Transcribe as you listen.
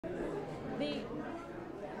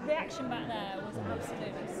The reaction back there was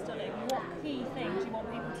absolutely stunning. What key thing do you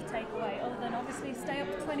want people to take away, other than obviously stay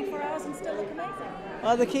up for 24 hours and still look amazing?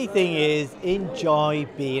 Well, the key thing is enjoy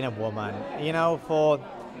being a woman, you know, for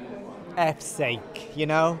F's sake, you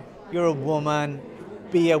know? You're a woman,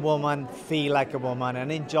 be a woman, feel like a woman,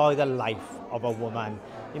 and enjoy the life of a woman.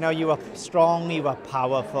 You know, you are strong, you are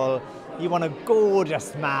powerful, you want a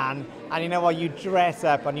gorgeous man, and you know what, you dress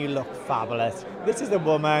up and you look fabulous. This is a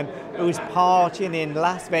woman who's partying in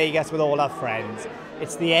Las Vegas with all her friends.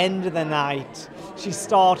 It's the end of the night. She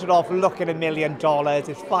started off looking $1 million.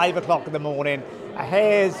 It's 5 o'clock in the morning. Her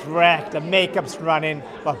hair's wrecked, her makeup's running,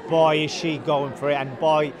 but boy, is she going for it, and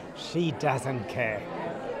boy, she doesn't care.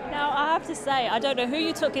 Now, I have to say, I don't know who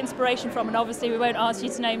you took inspiration from, and obviously we won't ask you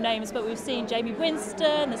to name names, but we've seen Jamie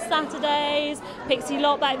Winston, the Saturdays, Pixie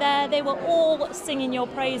Lott back there. They were all singing your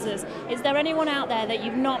praises. Is there anyone out there that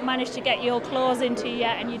you've not managed to get your claws into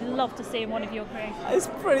yet and you'd love to see in one of your creations? It's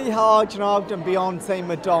pretty hard, you know. I've done Beyonce,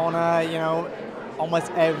 Madonna, you know,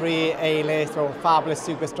 almost every A-list or fabulous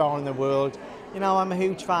superstar in the world. You know, I'm a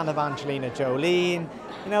huge fan of Angelina Jolie,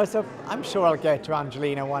 you know, so I'm sure I'll get to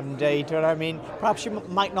Angelina one day, do you know what I mean? Perhaps she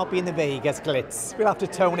might not be in the Vegas glitz. We'll have to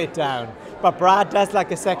tone it down. But Brad does like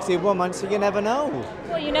a sexy woman, so you never know.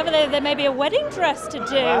 Well, you never know, there may be a wedding dress to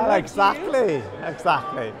do. Well, exactly.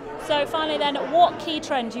 So finally then, what key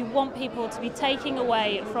trend do you want people to be taking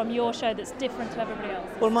away from your show that's different to everybody else?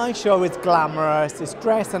 Well, my show is glamorous, it's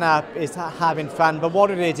dressing up, it's having fun, but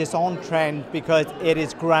what it is, it's on trend because it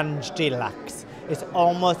is grunge deluxe. It's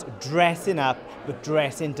almost dressing up, but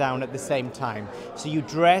dressing down at the same time. So you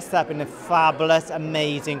dress up in the fabulous,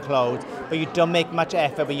 amazing clothes, but you don't make much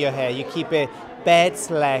effort with your hair. You keep it bed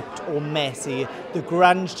slept or messy. The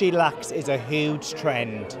grunge deluxe is a huge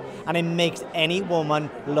trend, and it makes any woman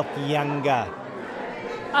look younger.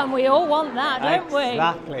 And we all want that, don't we?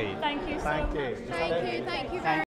 Exactly. Thank you so much. Thank you very much.